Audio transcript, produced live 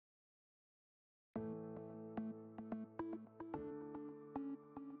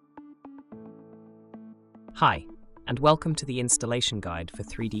Hi, and welcome to the installation guide for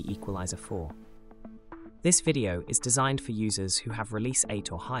 3DEqualizer4. This video is designed for users who have Release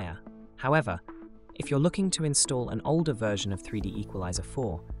 8 or higher. However, if you're looking to install an older version of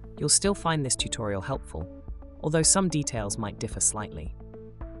 3DEqualizer4, you'll still find this tutorial helpful, although some details might differ slightly.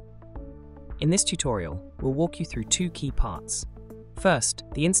 In this tutorial, we'll walk you through two key parts. First,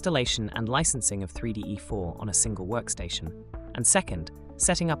 the installation and licensing of 3DE4 on a single workstation, and second,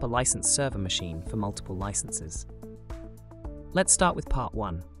 setting up a licensed server machine for multiple licenses. Let's start with part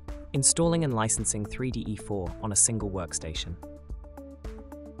 1, installing and licensing 3DE4 on a single workstation.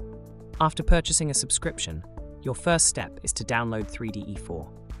 After purchasing a subscription, your first step is to download 3DE4.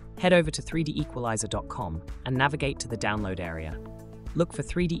 Head over to 3DEqualizer4 and navigate to the download area. Look for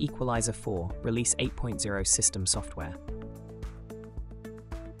 3DEqualizer4 Release 8.0 system software.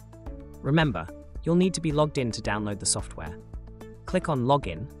 Remember, you'll need to be logged in to download the software. Click on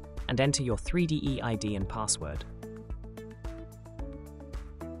Login and enter your 3DE ID and password.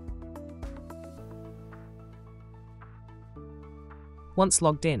 Once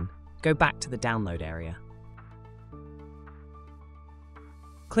logged in, go back to the download area.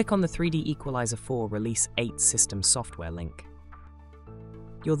 Click on the 3DEqualizer4 Release 8 system software link.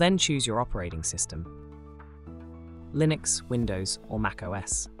 You'll then choose your operating system: Linux, Windows, or Mac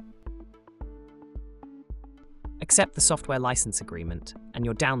OS. Accept the software license agreement, and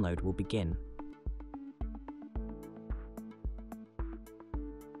your download will begin.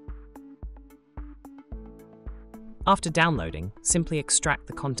 After downloading, simply extract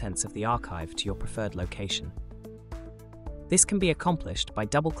the contents of the archive to your preferred location. This can be accomplished by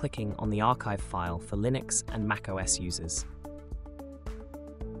double-clicking on the archive file for Linux and Mac OS users.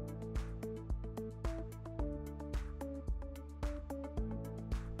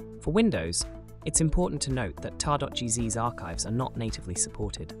 For Windows, it's important to note that tar.gz's archives are not natively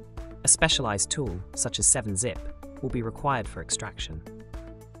supported. A specialized tool, such as 7-zip, will be required for extraction.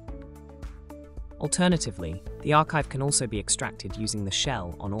 Alternatively, the archive can also be extracted using the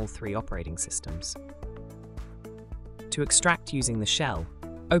shell on all three operating systems. To extract using the shell,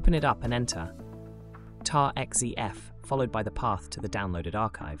 open it up and enter tar.xzf followed by the path to the downloaded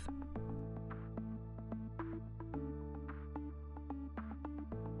archive.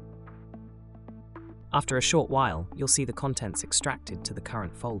 After a short while, you'll see the contents extracted to the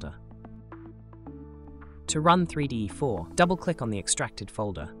current folder. To run 3DE4, double-click on the extracted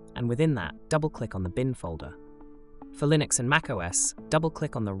folder, and within that, double-click on the bin folder. For Linux and Mac OS,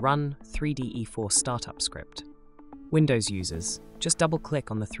 double-click on the Run 3DE4 startup script. Windows users, just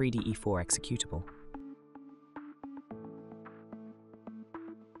double-click on the 3DE4 executable.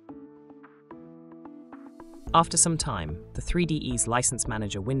 After some time, the 3DE's License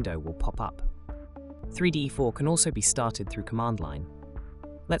Manager window will pop up. 3DE4 can also be started through command line.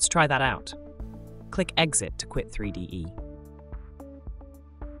 Let's try that out. Click Exit to quit 3DE.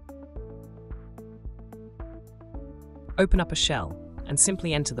 Open up a shell and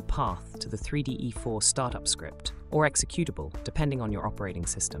simply enter the path to the 3DE4 startup script or executable, depending on your operating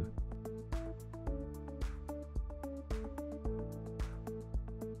system.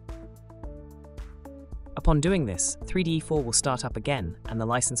 Upon doing this, 3DE4 will start up again and the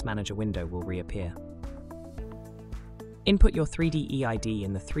License Manager window will reappear. Input your 3DE ID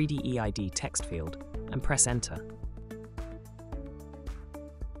in the 3DE ID text field and press Enter.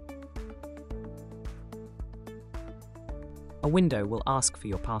 A window will ask for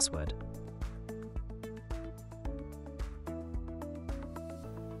your password.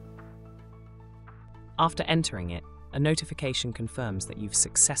 After entering it, a notification confirms that you've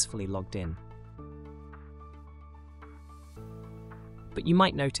successfully logged in. But you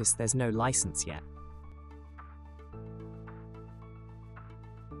might notice there's no license yet.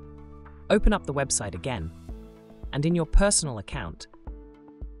 Open up the website again, and in your personal account,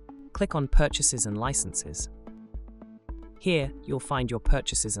 click on Purchases and Licenses. Here, you'll find your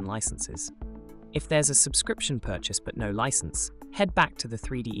purchases and licenses. If there's a subscription purchase but no license, head back to the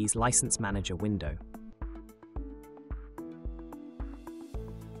 3DE's License Manager window.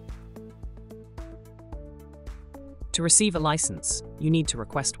 To receive a license, you need to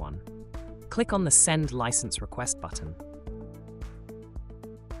request one. Click on the Send License Request button.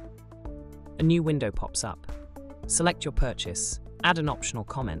 A new window pops up. Select your purchase, add an optional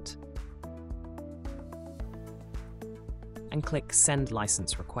comment, and click Send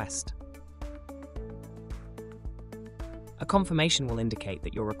License Request. A confirmation will indicate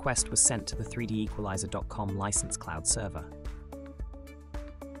that your request was sent to the 3DEqualizer4 license cloud server.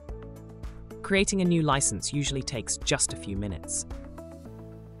 Creating a new license usually takes just a few minutes.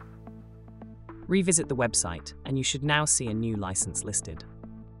 Revisit the website, and you should now see a new license listed.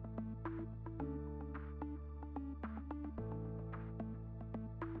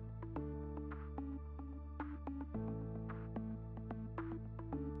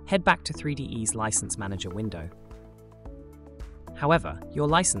 head back to 3DE's License Manager window. However, your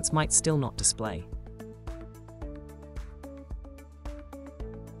license might still not display.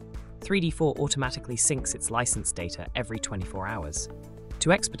 3D4 automatically syncs its license data every 24 hours.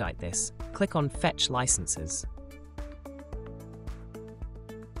 To expedite this, click on Fetch Licenses.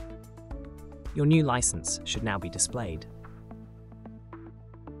 Your new license should now be displayed.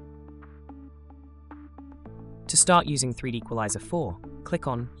 To start using 3DEqualizer4, click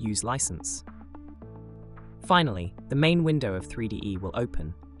on Use License. Finally, the main window of 3DE will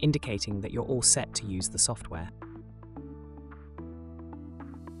open, indicating that you're all set to use the software.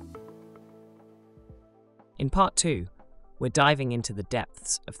 In Part 2, we're diving into the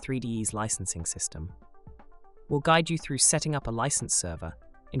depths of 3DE's licensing system. We'll guide you through setting up a license server,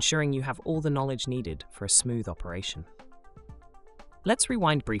 ensuring you have all the knowledge needed for a smooth operation. Let's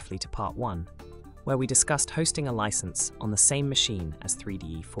rewind briefly to Part 1, where we discussed hosting a license on the same machine as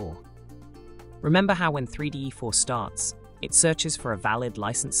 3DE4. Remember how when 3DE4 starts, it searches for a valid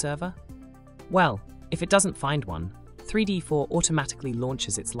license server? Well, if it doesn't find one, 3DE4 automatically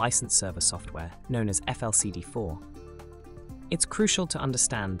launches its license server software, known as FLCD4. It's crucial to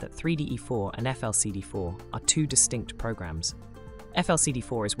understand that 3DE4 and FLCD4 are two distinct programs.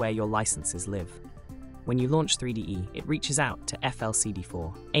 FLCD4 is where your licenses live. When you launch 3DE, it reaches out to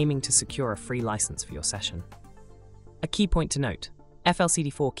FLCD4, aiming to secure a free license for your session. A key point to note,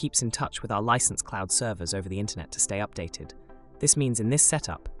 FLCD4 keeps in touch with our license cloud servers over the internet to stay updated. This means in this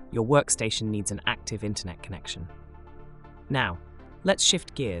setup, your workstation needs an active internet connection. Now, let's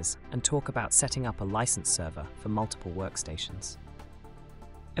shift gears and talk about setting up a license server for multiple workstations.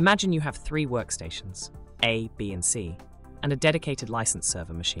 Imagine you have 3 workstations, A, B, and C, and a dedicated license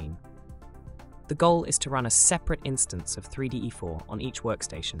server machine. The goal is to run a separate instance of 3DE4 on each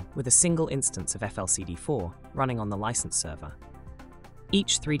workstation with a single instance of FLCD4 running on the license server.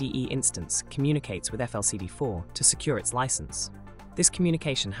 Each 3DE instance communicates with FLCD4 to secure its license. This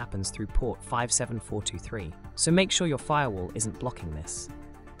communication happens through port 57423, so make sure your firewall isn't blocking this.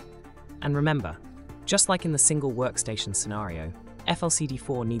 And remember, just like in the single workstation scenario,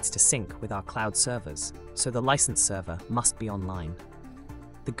 FLCD4 needs to sync with our cloud servers, so the license server must be online.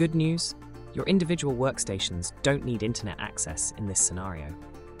 The good news? Your individual workstations don't need internet access in this scenario.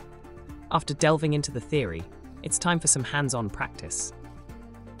 After delving into the theory, it's time for some hands-on practice.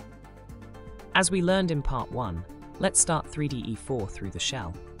 As we learned in Part 1, let's start 3DE4 through the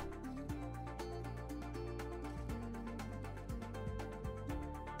shell.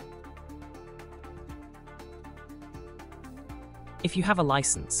 If you have a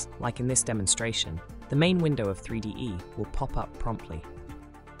license, like in this demonstration, the main window of 3DE will pop up promptly.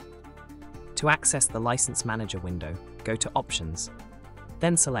 To access the License Manager window, go to Options,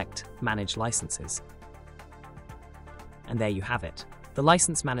 then select Manage Licenses. And there you have it. The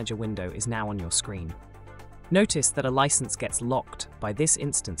License Manager window is now on your screen. Notice that a license gets locked by this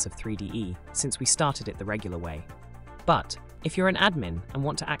instance of 3DE since we started it the regular way. But if you're an admin and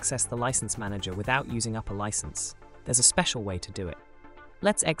want to access the License Manager without using up a license, there's a special way to do it.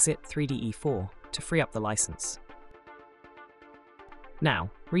 Let's exit 3DE4 to free up the license.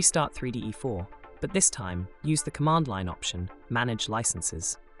 Now, restart 3DE4, but this time use the command line option, Manage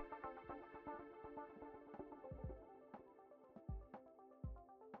Licenses.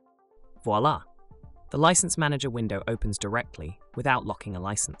 Voila! The License Manager window opens directly without locking a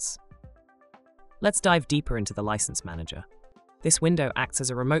license. Let's dive deeper into the License Manager. This window acts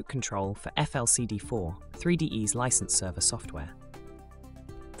as a remote control for FLCD4, 3DE's license server software.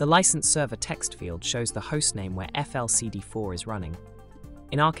 The license server text field shows the hostname where FLCD4 is running.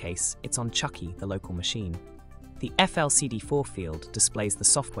 In our case, it's on Chucky, the local machine. The FLCD4 field displays the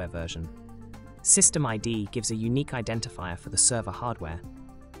software version. System ID gives a unique identifier for the server hardware.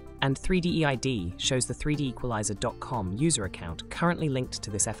 And 3DE ID shows the 3DEqualizer4 user account currently linked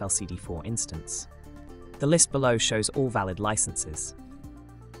to this FLCD4 instance. The list below shows all valid licenses.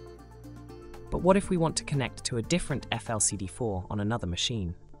 But what if we want to connect to a different FLCD4 on another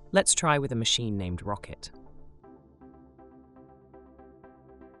machine? Let's try with a machine named Rocket.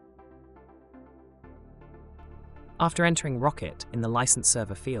 After entering Rocket in the license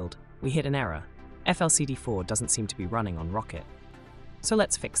server field, we hit an error. FLCD4 doesn't seem to be running on Rocket. So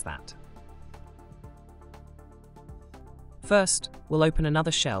let's fix that. First, we'll open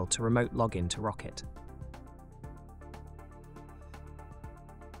another shell to remote login to Rocket.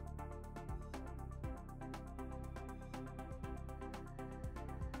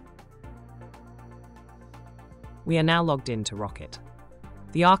 We are now logged in to Rocket.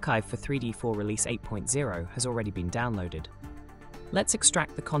 The archive for 3D4 Release 8.0 has already been downloaded. Let's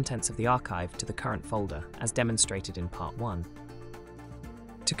extract the contents of the archive to the current folder, as demonstrated in Part 1.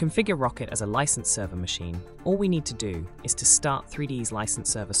 To configure Rocket as a license server machine, all we need to do is to start 3D's license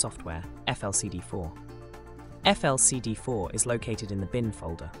server software, FLCD4. FLCD4 is located in the bin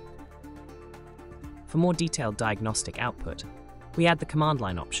folder. For more detailed diagnostic output, we add the command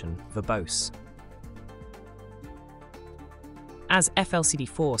line option, verbose. As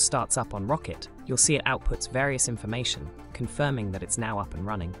FLCD4 starts up on Rocket, you'll see it outputs various information, confirming that it's now up and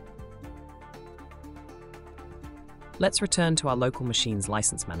running. Let's return to our local machine's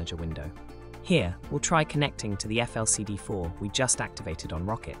license manager window. Here, we'll try connecting to the FLCD4 we just activated on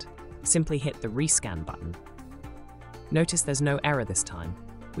Rocket. Simply hit the rescan button. Notice there's no error this time.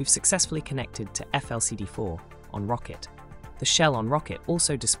 We've successfully connected to FLCD4 on Rocket. The shell on Rocket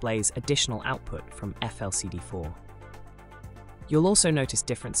also displays additional output from FLCD4. You'll also notice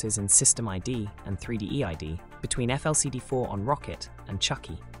differences in System ID and 3DEID between FLCD4 on Rocket and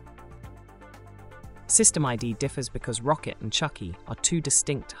Chucky. System ID differs because Rocket and Chucky are two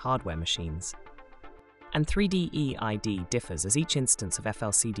distinct hardware machines. And 3DEID differs as each instance of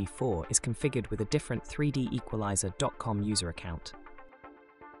FLCD4 is configured with a different 3DEqualizer4 user account.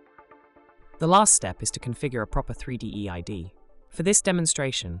 The last step is to configure a proper 3DEID. For this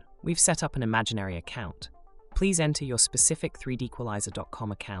demonstration, we've set up an imaginary account. Please enter your specific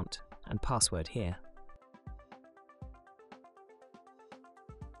 3DEqualizer4 account and password here.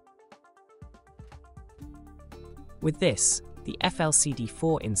 With this, the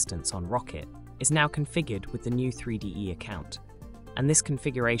FLCD4 instance on Rocket is now configured with the new 3DE account, and this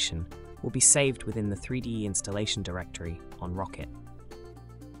configuration will be saved within the 3DE installation directory on Rocket.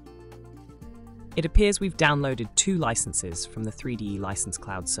 It appears we've downloaded 2 licenses from the 3DE License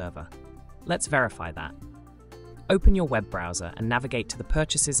Cloud server. Let's verify that. Open your web browser and navigate to the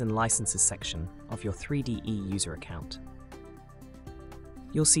Purchases and Licenses section of your 3DE user account.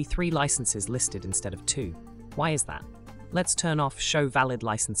 You'll see 3 licenses listed instead of 2. Why is that? Let's turn off Show Valid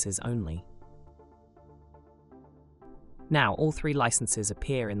Licenses Only. Now all 3 licenses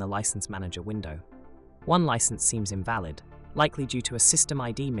appear in the License Manager window. One license seems invalid, likely due to a System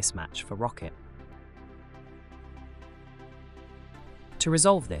ID mismatch for Rocket. To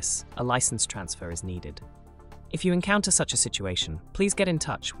resolve this, a license transfer is needed. If you encounter such a situation, please get in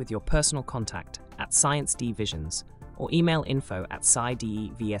touch with your personal contact at Science D Visions or email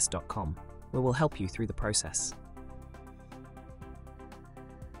info@scidevs.com. where we'll help you through the process.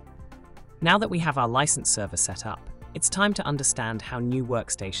 Now that we have our license server set up, it's time to understand how new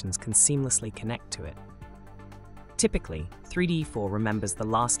workstations can seamlessly connect to it. Typically, 3DE4 remembers the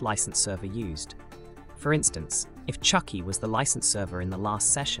last license server used. For instance, if Chucky was the license server in the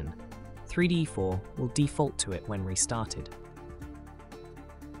last session, 3DE4 will default to it when restarted.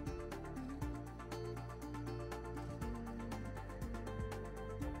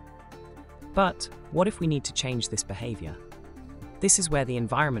 But what if we need to change this behavior? This is where the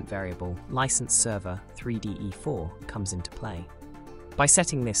environment variable license server 3DE4 comes into play. By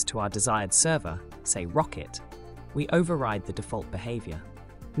setting this to our desired server, say Rocket, we override the default behavior.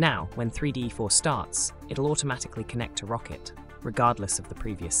 Now, when 3DE4 starts, it'll automatically connect to Rocket, regardless of the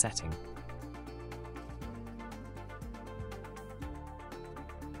previous setting.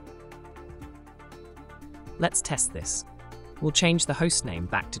 Let's test this. We'll change the hostname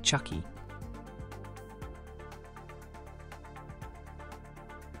back to Chucky.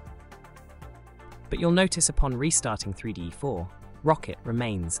 But you'll notice upon restarting 3DE4, Rocket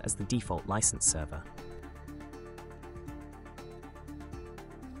remains as the default license server.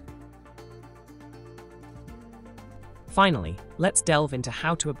 Finally, let's delve into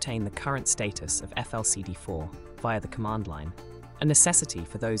how to obtain the current status of FLCD4 via the command line, a necessity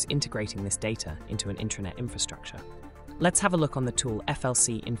for those integrating this data into an intranet infrastructure. Let's have a look on the tool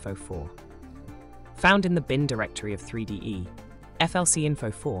FLCinfo4. Found in the bin directory of 3DE,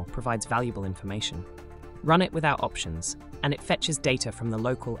 FLCinfo4 provides valuable information. Run it without options, and it fetches data from the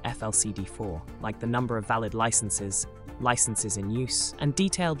local FLCD4, like the number of valid licenses, licenses in use, and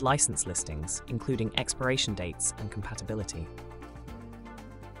detailed license listings, including expiration dates and compatibility.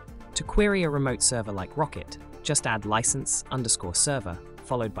 To query a remote server like Rocket, just add license_server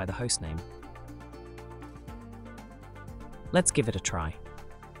followed by the hostname. Let's give it a try.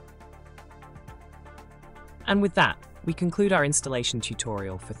 And with that, we conclude our installation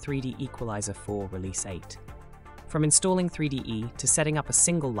tutorial for 3DEqualizer4 Release 8. From installing 3DE to setting up a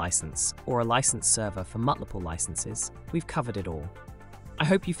single license or a license server for multiple licenses, we've covered it all. I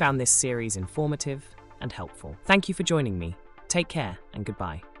hope you found this series informative and helpful. Thank you for joining me. Take care and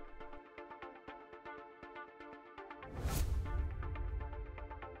goodbye.